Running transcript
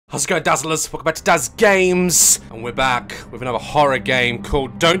How's it going, Dazzlers? Welcome back to Daz Games, and we're back with another horror game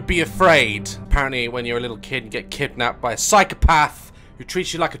called Don't Be Afraid. Apparently, when you're a little kid, you get kidnapped by a psychopath who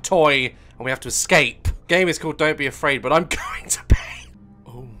treats you like a toy, and we have to escape. The game is called Don't Be Afraid, but I'm going to pay.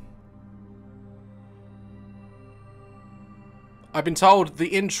 Oh. I've been told the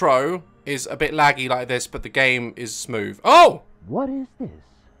intro is a bit laggy like this, but the game is smooth. Oh! What is this?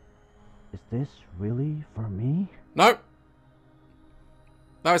 Is this really for me? No.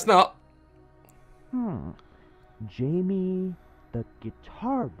 No, it's not. Jamie the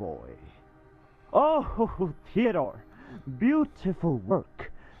Guitar Boy. Oh, Theodore. Beautiful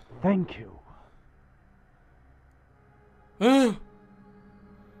work. Thank you.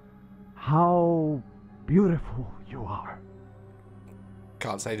 How beautiful you are.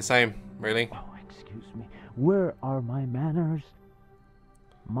 Can't say the same, really. Oh, excuse me. Where are my manners?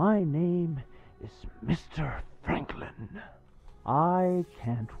 My name is Mr. Franklin. I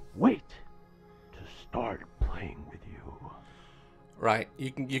can't wait to start playing with you. Right,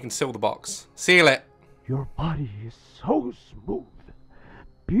 you can seal the box. Seal it. Your body is so smooth.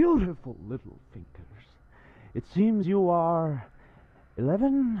 Beautiful little fingers. It seems you are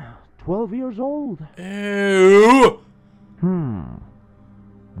 11, 12 years old. Ew.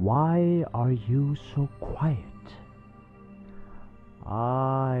 Why are you so quiet?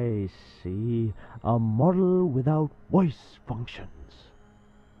 I see. A model without voice functions.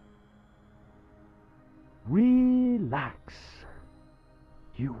 Relax.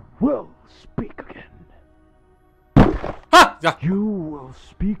 You will speak again. Ha! Yeah. You will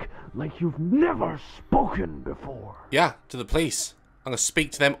speak like you've never spoken before. Yeah, to the police. I'm gonna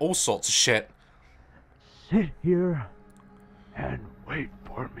speak to them all sorts of shit. Sit here and wait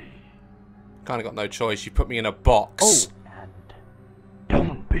for me. Kinda got no choice. You put me in a box. Oh, and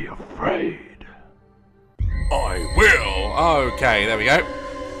don't be afraid. I will. Okay, there we go.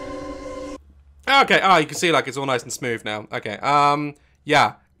 Okay, you can see like it's all nice and smooth now. Okay,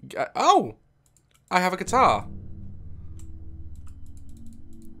 yeah. Oh, I have a guitar.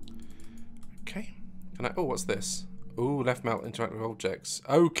 Okay. Can I? Oh, what's this? Ooh, left mouse interact with objects.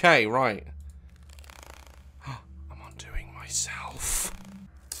 Okay, right. I'm undoing myself.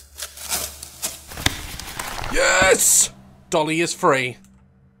 Yes! Dolly is free.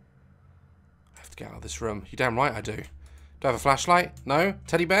 I have to get out of this room. You're damn right I do. Do I have a flashlight? No?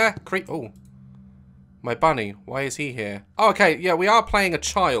 Teddy bear? Oh. My bunny. Why is he here? Oh, okay. Yeah, we are playing a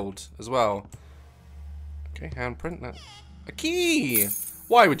child as well. Okay, handprint. That. A key!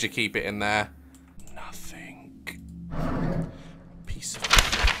 Why would you keep it in there? Nothing. Piece of...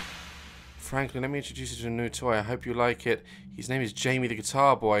 Franklin, let me introduce you to a new toy. I hope you like it. His name is Jamie the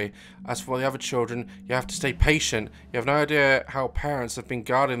Guitar Boy. As for the other children, you have to stay patient. You have no idea how parents have been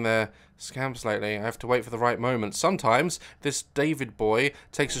guarding their scamps lately. I have to wait for the right moment. Sometimes, this David boy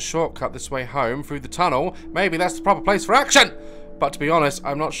takes a shortcut this way home through the tunnel. Maybe that's the proper place for action! But to be honest,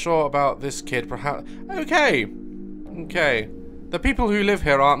 I'm not sure about this kid. Perhaps... Okay. Okay. The people who live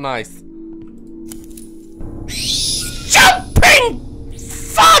here aren't nice. Jumping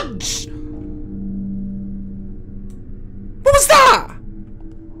fudge! What was that?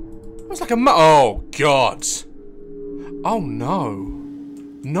 It was like a oh, God. Oh, no.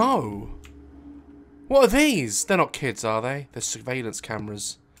 No. What are these? They're not kids, are they? They're surveillance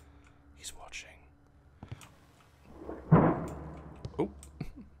cameras. He's watching. Oh.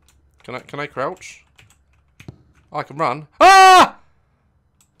 Can I crouch? Oh, I can run. Ah!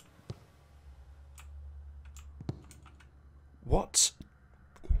 What?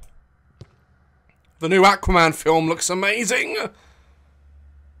 The new Aquaman film looks amazing.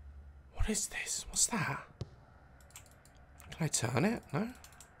 What is this? What's that? Can I turn it? No?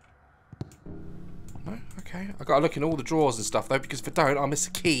 No? Okay. I've got to look in all the drawers and stuff, though, because if I don't, I'll miss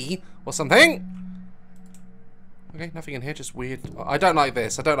a key or something. Okay, nothing in here, just weird. I don't like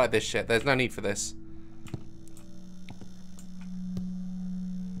this. I don't like this shit. There's no need for this.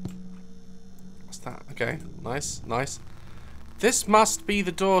 What's that? Okay. Nice. Nice. This must be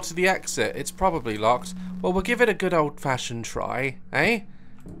the door to the exit. It's probably locked. Well, we'll give it a good old-fashioned try, eh?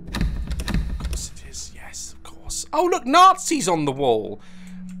 Of course it is. Yes, of course. Oh, look, Nazis on the wall.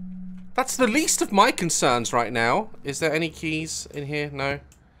 That's the least of my concerns right now. Is there any keys in here? No.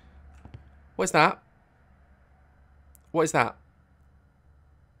 What's that? What is that?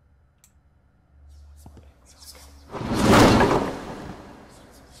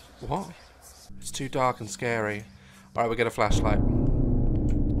 What? It's too dark and scary. Alright, we'll get a flashlight.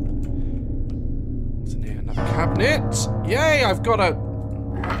 What's in here? Another cabinet! Yay, I've got a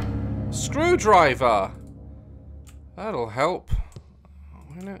screwdriver! That'll help.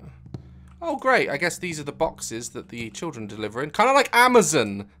 Won't it? Oh, great. I guess these are the boxes that the children deliver in. Kind of like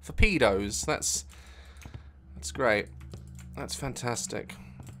Amazon for pedos. That's great. That's fantastic.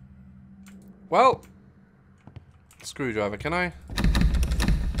 Well, screwdriver, can I?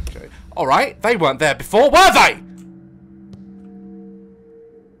 Okay. All right. They weren't there before, were they?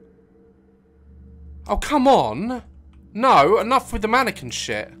 Oh, come on. No, enough with the mannequin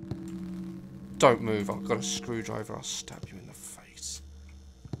shit. Don't move. I've got a screwdriver. I'll stab you in the face.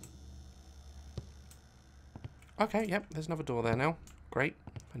 Okay, yep. There's another door there now. Great.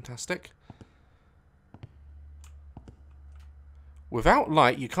 Fantastic. Without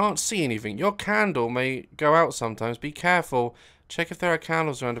light, you can't see anything. Your candle may go out sometimes. Be careful. Check if there are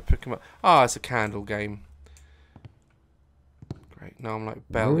candles around to pick them up. Ah, it's a candle game. Great. Now I'm like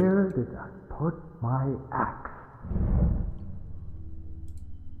belly. Where did I put my axe?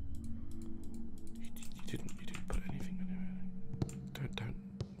 You didn't put anything in there.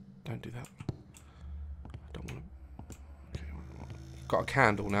 Don't do that. I don't want to. Okay, got a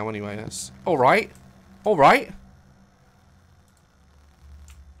candle now anyway. That's all right. All right.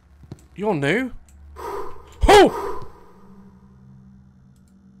 You're new. Oh!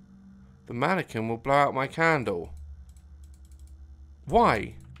 The mannequin will blow out my candle.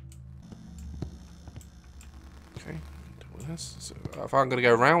 Why? Okay, deal with this. So if I'm gonna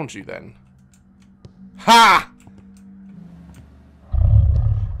go around you then. Ha!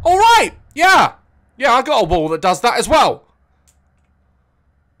 Alright! Yeah! Yeah, I got a wall that does that as well.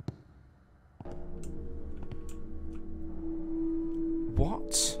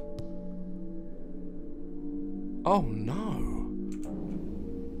 What? Oh no.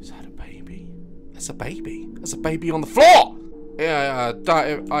 Is that a baby? That's a baby. That's a baby on the floor! Yeah,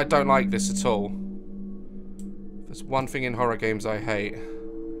 I don't like this at all. There's one thing in horror games I hate.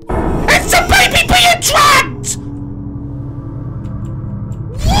 It's a baby being dragged!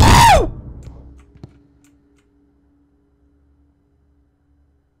 Woo!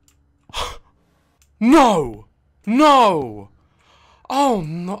 No! No! Oh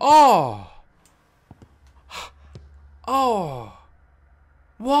no! Oh! Oh!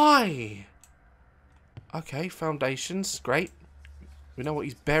 Why? Okay, foundations, great. We know what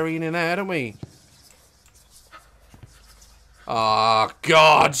he's burying in there, don't we? Oh,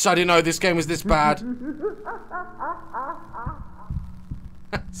 God! I didn't know this game was this bad.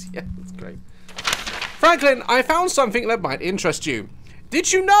 Yeah, that's great. Franklin, I found something that might interest you.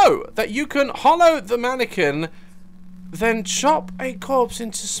 Did you know that you can hollow the mannequin, then chop a corpse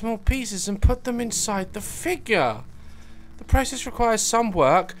into small pieces and put them inside the figure? The process requires some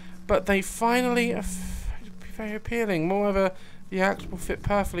work, but they finally are very appealing. Moreover, the act will fit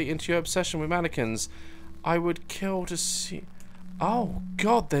perfectly into your obsession with mannequins. I would kill to see... Oh,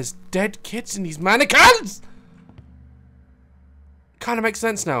 God, there's dead kids in these mannequins! Kind of makes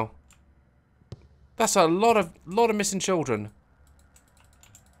sense now. That's a lot of missing children.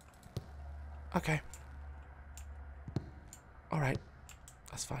 Okay. Alright.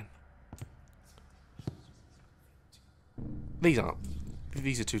 That's fine. These aren't.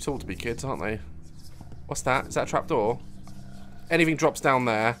 These are too tall to be kids, aren't they? What's that? Is that a trapdoor? Anything drops down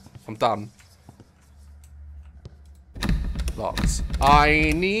there, I'm done. Locked.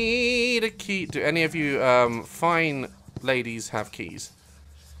 I need a key. Do any of you fine ladies have keys?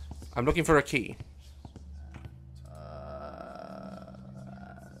 I'm looking for a key.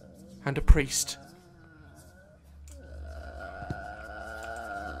 And a priest.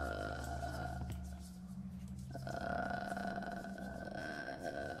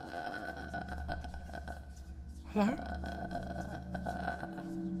 Hello?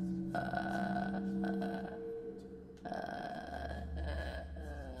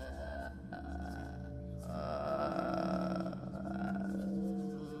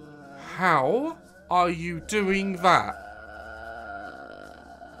 How are you doing that?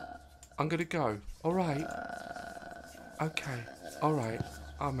 I'm gonna go. Alright. Okay. Alright.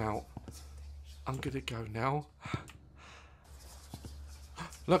 I'm out. I'm gonna go now.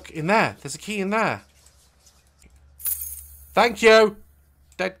 Look, in there. There's a key in there. Thank you.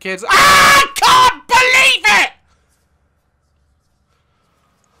 Dead kids. I can't believe it!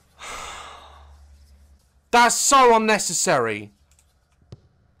 That's so unnecessary.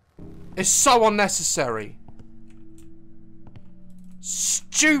 It's so unnecessary.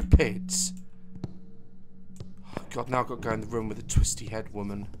 Stupid. Oh, God, now I've got to go in the room with a twisty head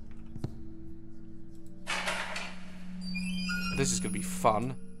woman. This is going to be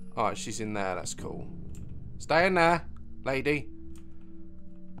fun. Alright, she's in there. That's cool. Stay in there, lady.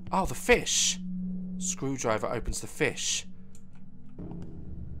 Oh, the fish. Screwdriver opens the fish.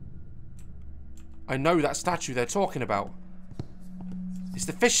 I know that statue they're talking about. It's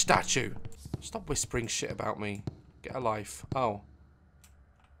the fish statue. Stop whispering shit about me. Get a life. Oh.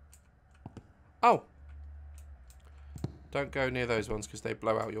 Oh. Don't go near those ones because they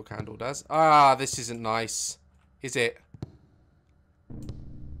blow out your candle, Daz. Ah, this isn't nice. Is it?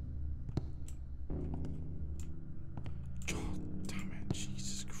 God damn it.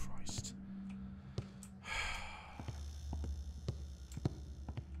 Jesus Christ.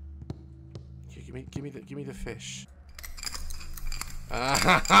 Here, give me the fish. Ah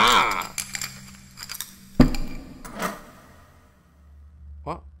ha ha!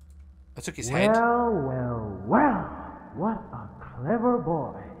 What? I took his head. Well. What a clever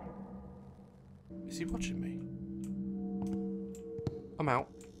boy. Is he watching me? I'm out.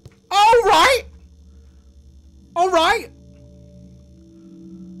 Alright! Alright!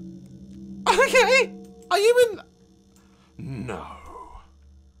 Okay! Are you in... No.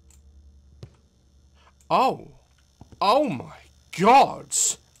 Oh. Oh my God!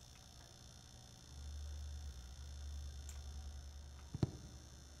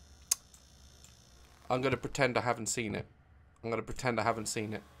 I'm going to pretend I haven't seen it. I'm going to pretend I haven't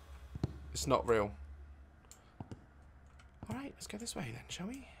seen it. It's not real. Alright, let's go this way then, shall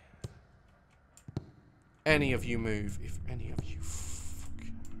we? Any of you move. If any of you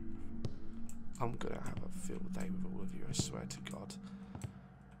fucking move, I'm going to have a field day with all of you, I swear to God.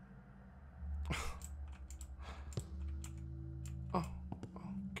 Oh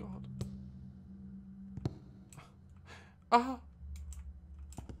God. Ah.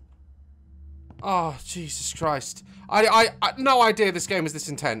 Oh, Jesus Christ. I no idea this game is this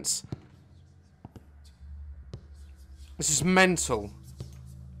intense. This is mental.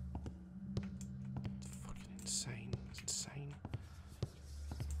 It's fucking insane. It's insane.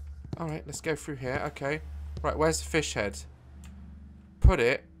 Alright, let's go through here. Okay. Right, where's the fish head? Put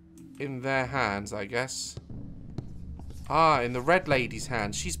it in their hands, I guess. Ah, in the red lady's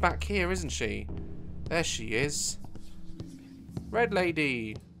hands. She's back here, isn't she? There she is. Red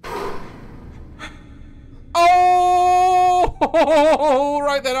lady. Oh!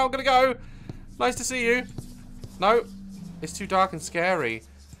 Right then, I'm gonna go. Nice to see you. No, it's too dark and scary.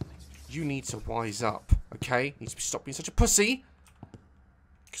 You need to wise up, okay? You need to stop being such a pussy.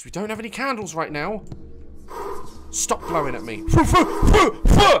 Because we don't have any candles right now. Stop blowing at me.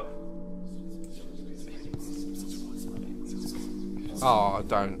 Oh,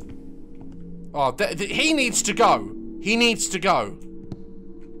 don't. Oh, he needs to go. He needs to go.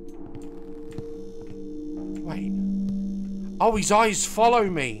 Wait. Oh, his eyes follow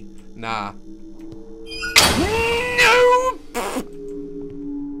me. Nah. No!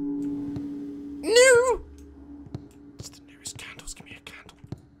 No! It's the nearest candles. Give me a candle.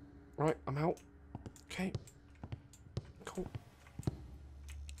 Right, I'm out. Okay. Cool.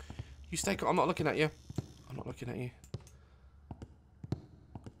 You stay. I'm not looking at you. I'm not looking at you.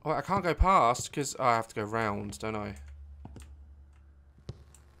 Oh, I can't go past because I have to go round, don't I?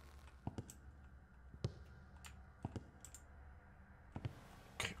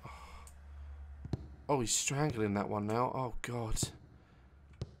 Oh, he's strangling that one now. Oh, God.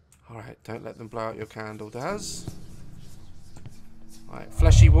 Alright, don't let them blow out your candle, Daz. Alright,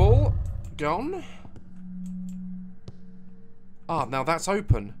 fleshy wall. Gone. Ah, now that's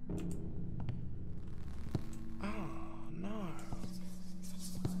open. Oh, no.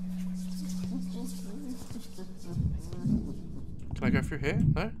 Can I go through here?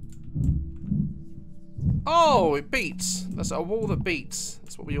 No? Oh, it beats. That's a wall that beats.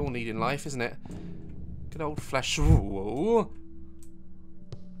 That's what we all need in life, isn't it? Good old flesh wall.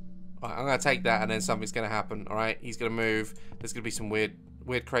 Right, I'm going to take that and then something's going to happen, alright? He's going to move. There's going to be some weird,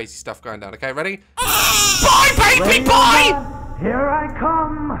 crazy stuff going down. Okay, ready? Bye, baby, bye! Here I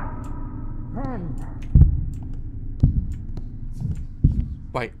come!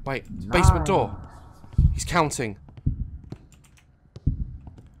 Wait. Basement door. He's counting.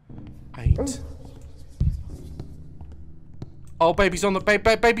 8. Oh, baby's on the...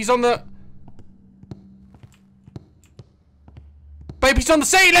 baby's on the... Baby's on the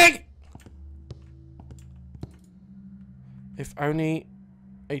ceiling! If only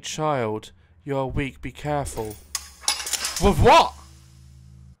a child, you're weak, be careful. With what?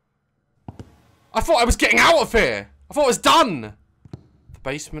 I thought I was getting out of here. I thought it was done. The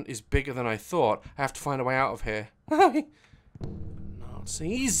basement is bigger than I thought. I have to find a way out of here.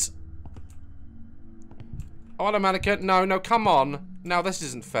 Nazis. Oh, hello, mannequin. No, come on. Now, this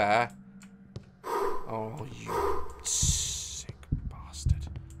isn't fair. Oh, you sick bastard.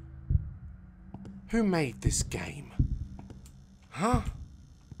 Who made this game? Huh?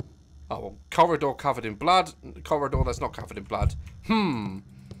 Oh, well, corridor covered in blood. Corridor that's not covered in blood.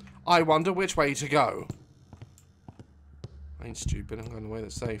 I wonder which way to go. I ain't stupid. I'm going the way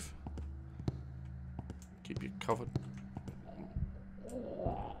that's safe. covered.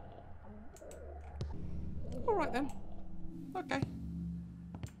 Alright then. Okay.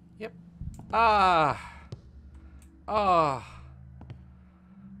 Yep. Ah. Ah.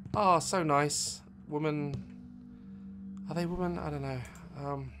 Ah, so nice. Woman. Are they women? I don't know.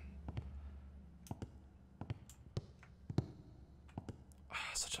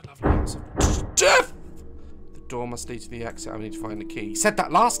 Such a lovely house of death! The door must lead to the exit. I need to find the key. He said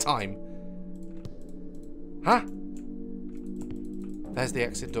that last time! Huh? There's the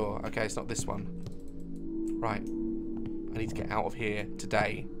exit door. Okay, it's not this one. Right. I need to get out of here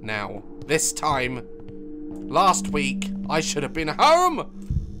today. Now. This time. Last week, I should have been home!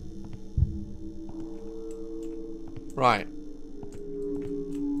 Right.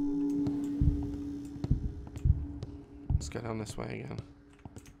 Let's go down this way again.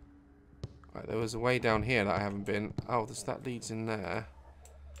 Right, there was a way down here that I haven't been. Oh, that leads in there.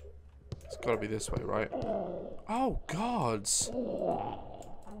 It's got to be this way, right? Oh, gods. Oh,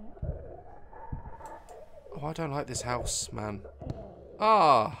 I don't like this house, man.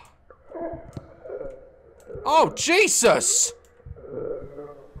 Ah. Oh, Jesus!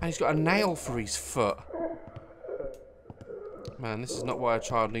 And he's got a nail for his foot. Man, this is not what a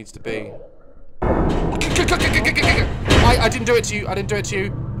child needs to be. I didn't do it to you. I didn't do it to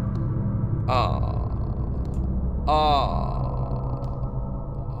you.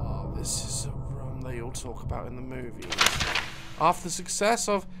 This is a room they all talk about in the movies. After the success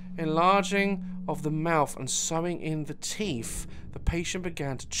of enlarging of the mouth and sewing in the teeth, the patient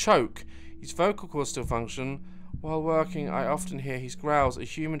began to choke. His vocal cords still function. While working, I often hear his growls. A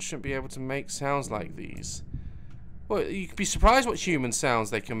human shouldn't be able to make sounds like these. Well, you could be surprised what human sounds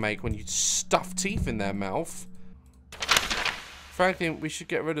they can make when you stuff teeth in their mouth. Franklin, we should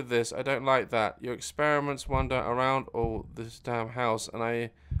get rid of this. I don't like that. Your experiments wander around all this damn house, and I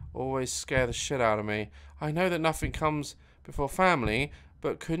always scare the shit out of me. I know that nothing comes before family,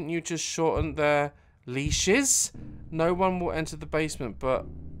 but couldn't you just shorten their leashes? No one will enter the basement, but...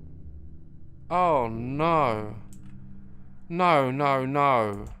 Oh, no. No, no,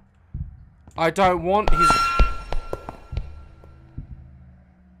 no. I don't want his...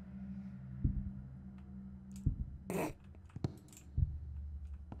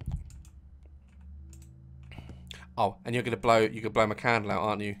 Oh, and you're gonna blow. You could blow my candle out,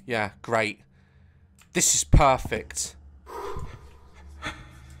 aren't you? Yeah, great. This is perfect.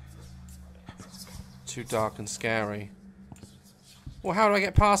 Too dark and scary. Well, how do I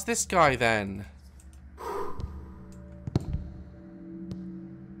get past this guy then?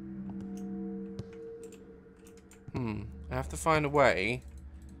 I have to find a way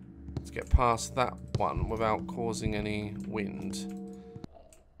to get past that one without causing any wind.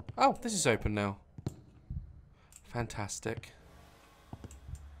 Oh, this is open now. Fantastic.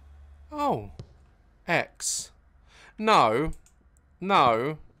 Oh. X. No.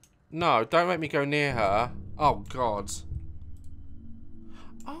 No. No, don't make me go near her. Oh, God.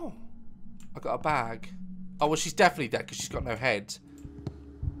 Oh. I got a bag. Oh, well, she's definitely dead because she's got no head.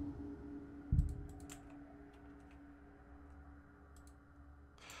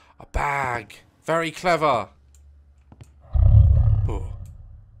 A bag. Very clever. Oh.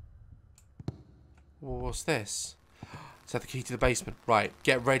 What's this? Is that the key to the basement? Right,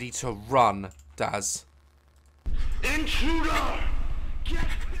 get ready to run, Daz. Intruder! Get...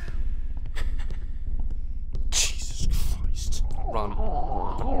 Jesus Christ. Run.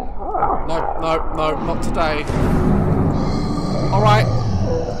 No, no, no, not today. Alright.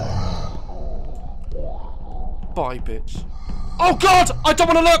 Bye, bitch. Oh, God! I don't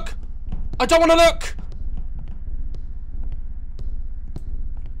want to look! I don't want to look!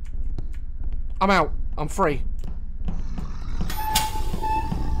 I'm out. I'm free.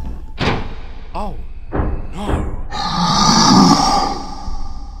 Oh, no.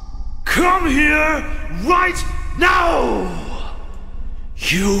 Come here right now!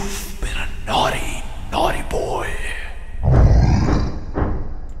 You've been a naughty, naughty boy.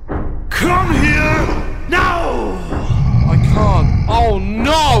 Come here now! I can't. Oh,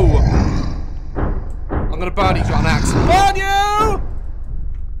 no! I'm gonna burn you, John Axe. Burn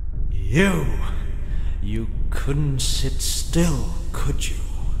you! You couldn't sit still, could you?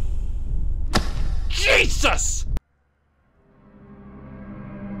 Jesus!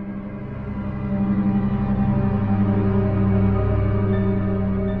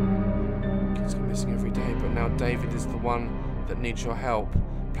 Kids go missing every day, but now David is the one that needs your help.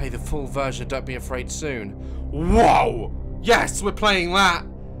 Play the full version, Don't Be Afraid soon. Whoa! Yes, we're playing that!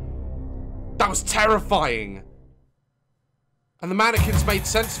 That was terrifying! And the mannequins made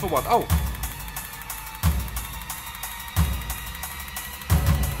sense for one. Oh!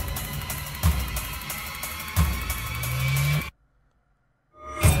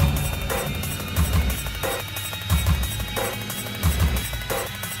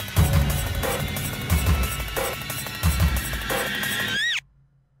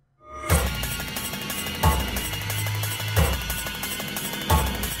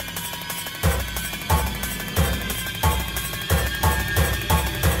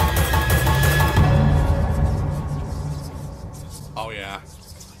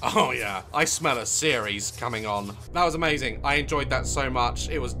 Oh yeah, I smell a series coming on. That was amazing. I enjoyed that so much.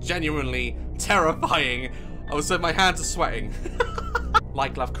 It was genuinely terrifying. My hands are sweating.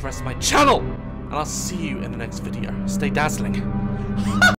 Like, love, caress my channel, and I'll see you in the next video. Stay dazzling.